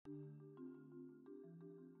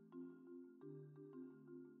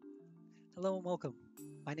Hello and welcome.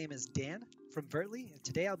 My name is Dan from Veertly, and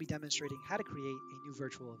today I'll be demonstrating how to create a new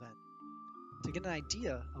virtual event. To get an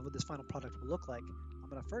idea of what this final product will look like, I'm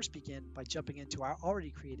going to first begin by jumping into our already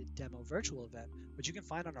created demo virtual event, which you can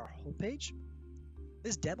find on our homepage.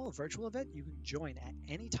 This demo virtual event you can join at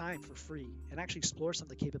any time for free and actually explore some of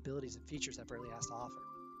the capabilities and features that Veertly has to offer.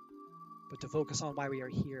 But to focus on why we are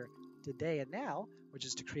here today and now, which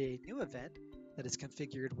is to create a new event that is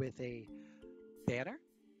configured with a banner,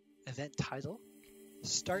 event title,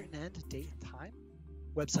 start and end date and time,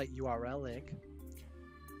 website URL link,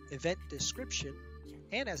 event description,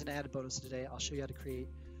 and as an added bonus today, I'll show you how to create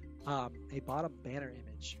a bottom banner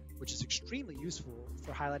image, which is extremely useful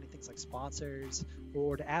for highlighting things like sponsors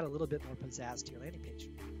or to add a little bit more pizzazz to your landing page.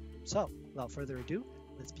 So, without further ado,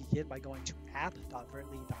 let's begin by going to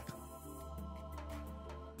app.veertly.com.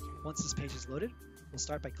 Once this page is loaded, we'll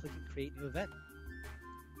start by clicking Create New Event.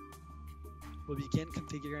 We'll begin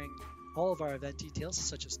configuring all of our event details,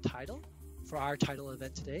 such as title. For our title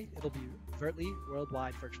event today, it'll be Veertly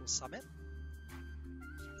Worldwide Virtual Summit.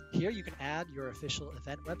 Here you can add your official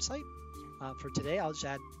event website. For today, I'll just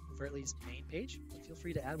add Veertly's main page, but feel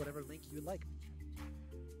free to add whatever link you would like.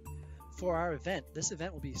 For our event, this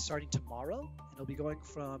event will be starting tomorrow, and it'll be going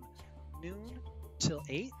from noon till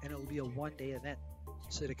 8, and it will be a one-day event.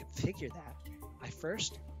 So to configure that, I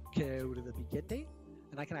first go to the begin date,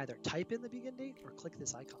 and I can either type in the begin date or click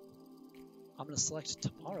this icon. I'm going to select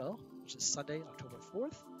tomorrow, which is Sunday, October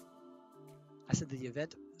 4th. I said the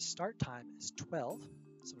event start time is 12, so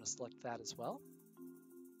I'm going to select that as well.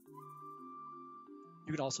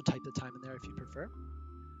 You can also type the time in there if you prefer.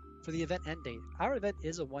 For the event end date, our event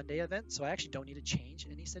is a one-day event, so I actually don't need to change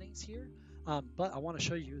any settings here. But I want to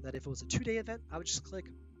show you that if it was a two-day event, I would just click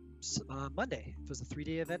Monday. If it was a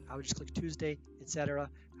three-day event, I would just click Tuesday, etc.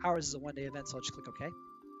 Ours is a one-day event, so I'll just click OK.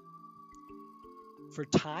 For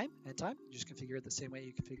end time, you just configure it the same way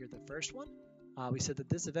you configured the first one. We said that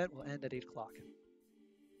this event will end at 8 o'clock.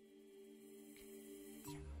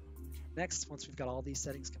 Next, once we've got all these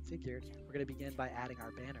settings configured, we're going to begin by adding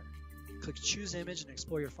our banner. Click Choose Image and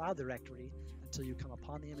explore your file directory until you come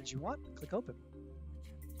upon the image you want. Click Open.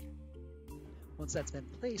 Once that's been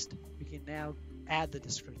placed, we can now add the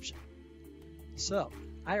description. So,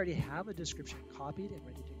 I already have a description copied and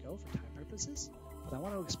ready to go for time purposes, but I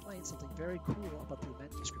want to explain something very cool about the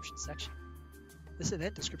event description section. This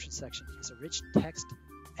event description section is a rich text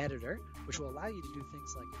editor, which will allow you to do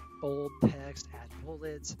things like bold text, add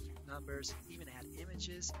bullets, numbers, even add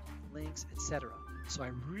images, links, etc. So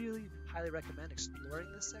I really highly recommend exploring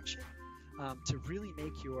this section to really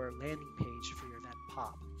make your landing page for your event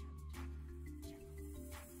pop.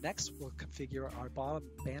 Next, we'll configure our bottom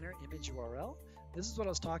banner image URL. This is what I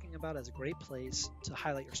was talking about as a great place to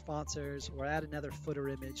highlight your sponsors or add another footer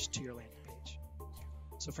image to your landing page.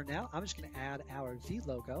 So for now, I'm just going to add our V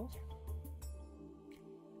logo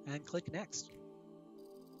and click Next.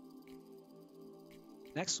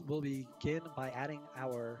 Next, we'll begin by adding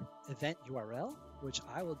our event URL, which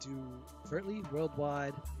I will do Veertly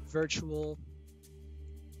Worldwide Virtual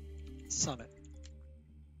Summit.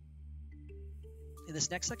 In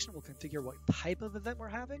this next section, we'll configure what type of event we're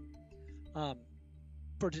having.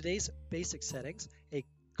 For today's basic settings, a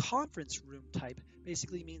conference room type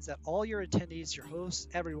basically means that all your attendees, your hosts,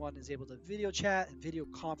 everyone is able to video chat and video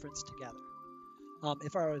conference together.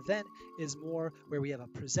 If our event is more where we have a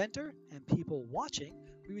presenter and people watching,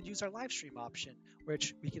 we would use our live stream option,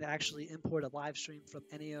 which we can actually import a live stream from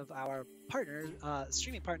any of our partners,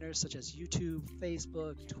 streaming partners such as YouTube,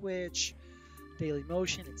 Facebook, Twitch,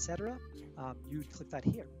 Dailymotion, etc. You would click that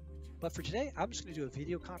here. But for today, I'm just going to do a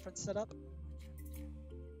video conference setup.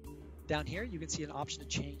 Down here, you can see an option to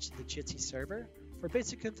change the Jitsi server. For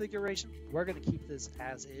basic configuration, we're going to keep this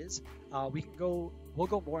as is. We'll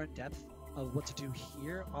go more in depth of what to do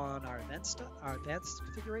here on our advanced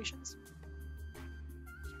configurations.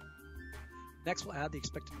 Next, we'll add the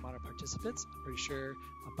expected amount of participants. I'm pretty sure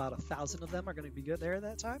about 1,000 of them are going to be good there at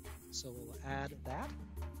that time, so we'll add that.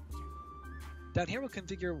 Down here, we'll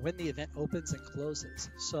configure when the event opens and closes.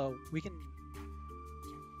 So we can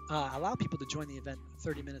allow people to join the event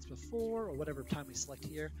 30 minutes before or whatever time we select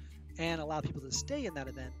here, and allow people to stay in that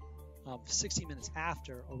event 60 minutes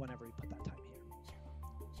after or whenever we put that time here.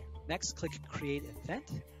 Next, click Create Event,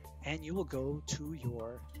 and you will go to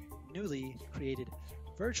your newly created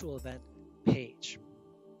virtual event page.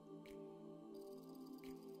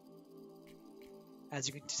 As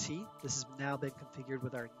you can see, this has now been configured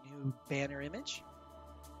with our new banner image,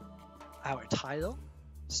 our title,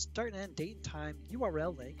 start and end date and time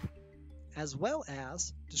URL link, as well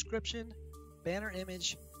as description, banner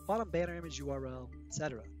image, bottom banner image URL,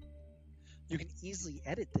 etc. You can easily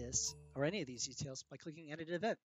edit this or any of these details by clicking Edit Event.